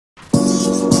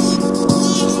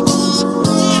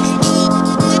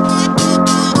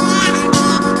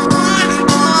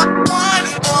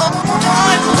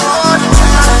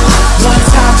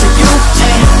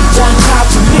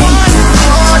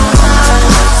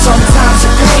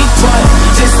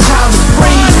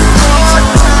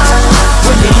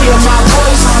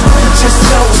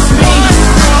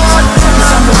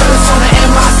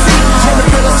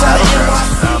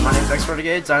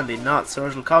xRenegades. I'm the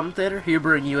not-so-original commentator, here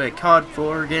bringing you a COD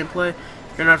 4 gameplay.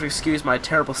 You're gonna have to excuse my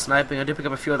terrible sniping. I did pick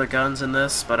up a few other guns in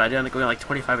this, but I did end up going like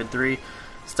 25-3.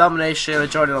 It's domination. I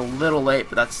joined it a little late,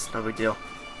 but that's no big deal.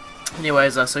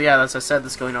 Anyways, so yeah, as I said,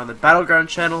 this is going on the battleground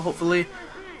channel, hopefully.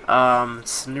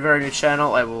 It's a very new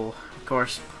channel. I will, of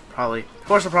course, there'll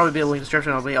probably be a link in the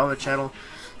description. I'll be on the channel.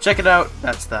 Check it out.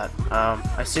 That's that.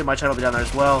 I assume my channel will be down there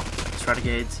as well.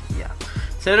 xRenegades. Yeah.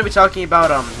 So I'm gonna be talking about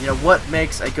you know, what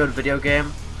makes a good video game,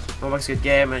 what makes a good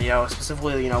game, and you know,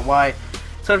 specifically, you know, why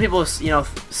some people, you know,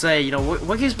 say, you know,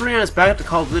 what keeps bringing us back to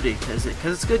Call of Duty? Is it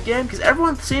because it's a good game? Because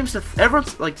everyone seems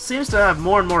to have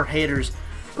more and more haters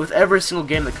with every single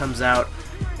game that comes out,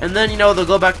 and then, you know, they'll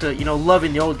go back to, you know,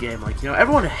 loving the old game. Like, you know,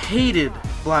 everyone hated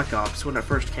Black Ops when it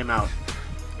first came out.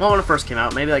 Well, when it first came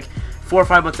out, maybe like 4 or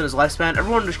 5 months in its lifespan,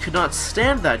 everyone just could not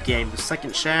stand that game.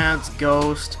 Second Chance,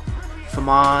 Ghost,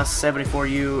 Pamaaj,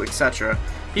 74U, etc.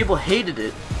 People hated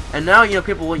it, and now, you know,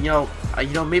 people, you know,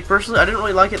 me personally, I didn't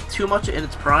really like it too much in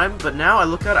its prime, but now I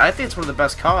look at it, I think it's one of the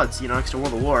best CODs, you know, next to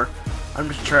World of War. I'm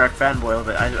just a Treyarch fanboy of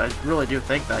it. I really do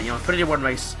think that, you know, Infinity Ward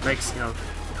makes you know,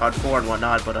 COD 4 and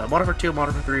whatnot, but Modern Warfare 2,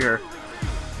 Modern Warfare 3 are,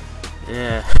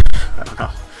 yeah, I don't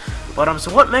know. But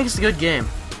so what makes a good game?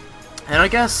 And I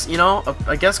guess, you know,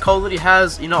 Call of Duty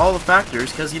has, you know, all the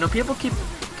factors, because, you know, people keep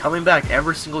coming back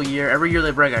every single year. Every year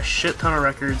they break a shit ton of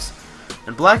records,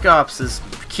 and Black Ops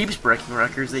keeps breaking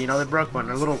records. You know, they broke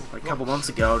one a couple months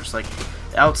ago, just like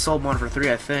outsold one for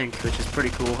 3, I think, which is pretty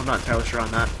cool. I'm not entirely sure on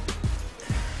that.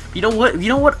 You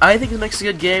know what I think makes a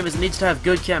good game is it needs to have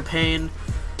good campaign,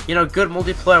 you know, good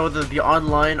multiplayer, whether it be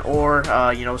online or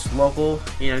you know, it's local.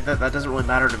 You know, that doesn't really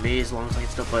matter to me as long as I can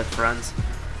still play with friends.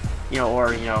 You know,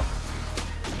 or, you know,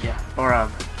 yeah,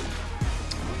 or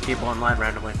people online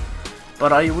randomly.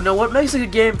 But you know what makes a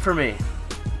good game for me?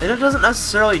 And it doesn't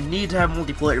necessarily need to have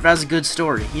multiplayer if it has a good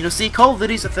story. You know, see, Call of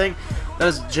Duty's a thing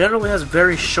that generally has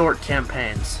very short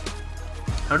campaigns.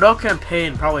 Now, no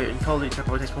campaign probably in Call of Duty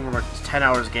probably takes more than 10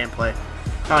 hours of gameplay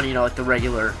on, you know, like the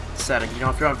regular setting. You know,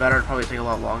 if you're on veteran, it'll probably take a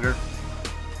lot longer.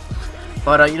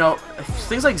 But you know,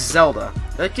 things like Zelda,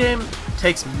 that game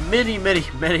takes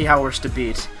many hours to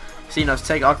beat. So, you know,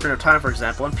 take Ocarina of Time, for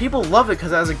example, and people love it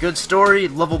because it has a good story,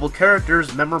 lovable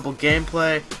characters, memorable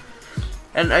gameplay.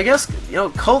 And I guess, you know,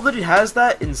 Call of Duty has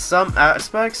that in some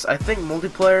aspects. I think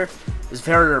multiplayer is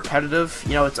very repetitive.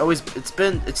 You know,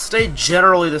 it's stayed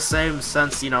generally the same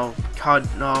since, you know, COD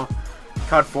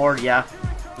 4, yeah.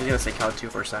 I was gonna say COD 2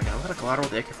 for a second. Was that a collateral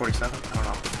with the AK-47? I don't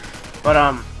know. But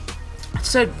it's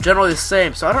stayed generally the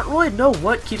same, so I don't really know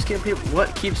what keeps you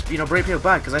know, bringing people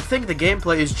back, because I think the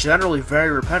gameplay is generally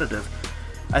very repetitive.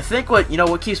 I think what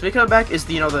keeps me coming back is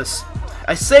the, you know, this.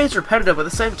 I say it's repetitive, but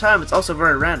at the same time, it's also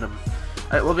very random.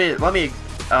 Let me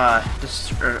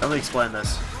explain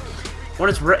this. When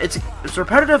it's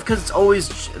repetitive because it's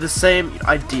always the same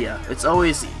idea. It's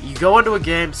always, you go into a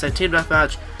game, say team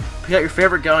deathmatch, pick out your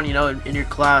favorite gun, you know, in your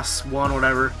class 1 or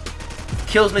whatever,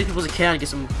 kill as many people as you can,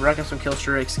 rack up some kill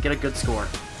streaks, get a good score.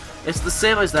 It's the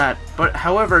same as that, but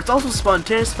however, it's also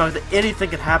spontaneous about that anything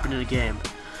can happen in a game.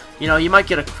 You know, you might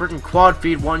get a freaking quad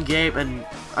feed one game and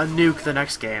a nuke the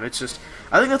next game. It's just,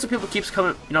 I think that's what people keeps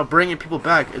coming, you know, bringing people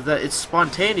back, is that it's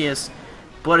spontaneous,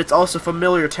 but it's also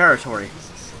familiar territory.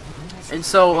 And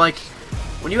so, like,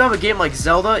 when you have a game like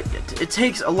Zelda, it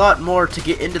takes a lot more to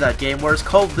get into that game, whereas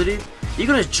Call of Duty, you're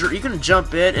gonna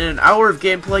jump in an hour of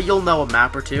gameplay, you'll know a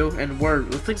map or two, and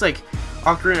with things like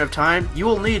Ocarina of Time, you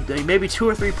will need maybe 2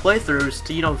 or 3 playthroughs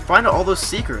to, you know, find out all those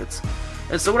secrets.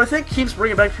 And so what I think keeps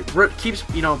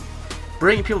you know,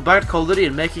 bringing people back to Call of Duty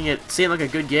and making it seem like a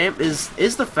good game is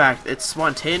the fact it's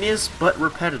spontaneous but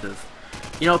repetitive.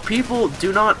 You know, people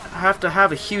do not have to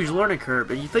have a huge learning curve,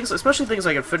 and especially things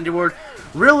like Infinity Ward,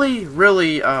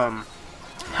 really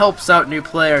helps out new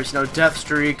players. You know, death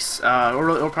streaks,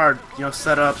 overpowered, you know,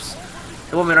 setups.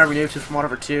 The Woman Army Nukes from Modern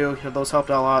Warfare 2, you know, those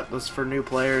helped out a lot. Those for new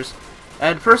players.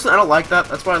 And personally, I don't like that.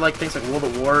 That's why I like things like World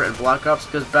at War and Black Ops,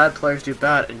 because bad players do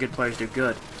bad and good players do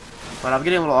good. But I'm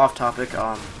getting a little off topic.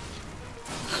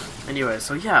 Anyway,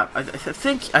 so yeah,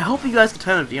 I hope you guys can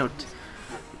kind of, you know,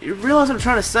 realize what I'm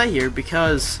trying to say here,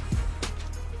 because,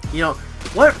 you know,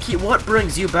 what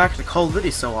brings you back to Call of Duty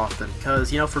so often?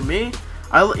 Because, you know, for me,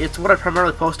 it's what I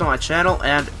primarily post on my channel,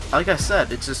 and like I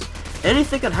said, it's just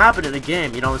anything can happen in a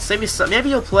game. You know, maybe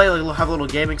you'll play, like, you'll have a little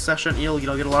gaming session, you'll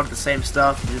get a lot of the same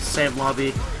stuff, the same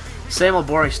lobby, same old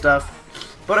boring stuff.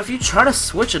 But if you try to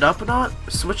switch it up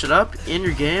in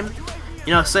your game,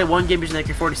 you know, say one game you're using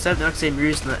the AK-47, the next game you're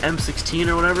using the M16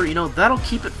 or whatever, you know, that'll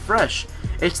keep it fresh.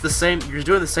 It's the same, you're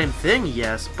doing the same thing,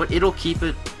 yes, but it'll keep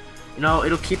it, you know,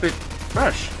 it'll keep it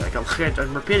fresh. Like,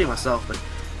 I'm repeating myself, but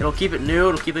it'll keep it new,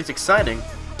 it'll keep things exciting.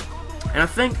 And I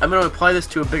think I'm going to apply this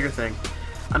to a bigger thing.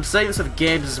 I'm saying this with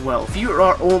games as well. If you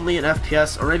are only an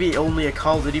FPS or maybe only a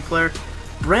Call of Duty player,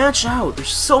 branch out. There's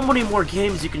so many more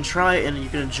games you can try and you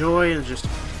can enjoy, and just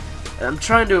I'm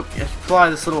trying to apply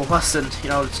this little lesson, you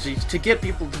know, to get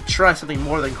people to try something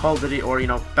more than Call of Duty or, you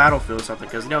know, Battlefield or something,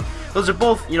 because, you know, those are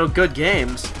both, you know, good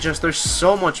games. Just there's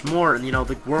so much more in, you know,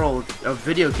 the world of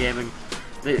video gaming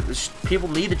that people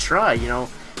need to try, you know.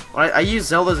 I use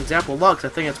Zelda as an example a lot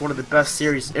because I think it's one of the best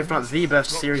series, if not the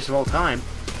best series of all time.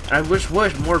 And I wish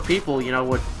more people, you know,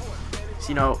 would,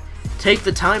 you know, take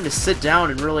the time to sit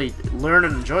down and really learn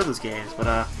and enjoy those games.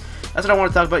 But that's what I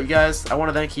want to talk about, you guys. I want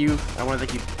to thank you. I want to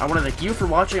thank you for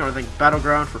watching. I want to thank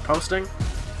Battleground for posting,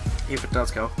 if it does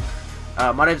go.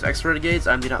 My name is xRenegades.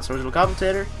 I'm the not-so-original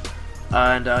commentator.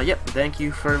 Yep, thank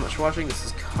you very much for watching. This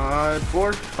is COD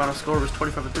 4. Final score was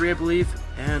 25-3, I believe.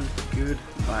 And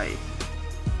goodbye.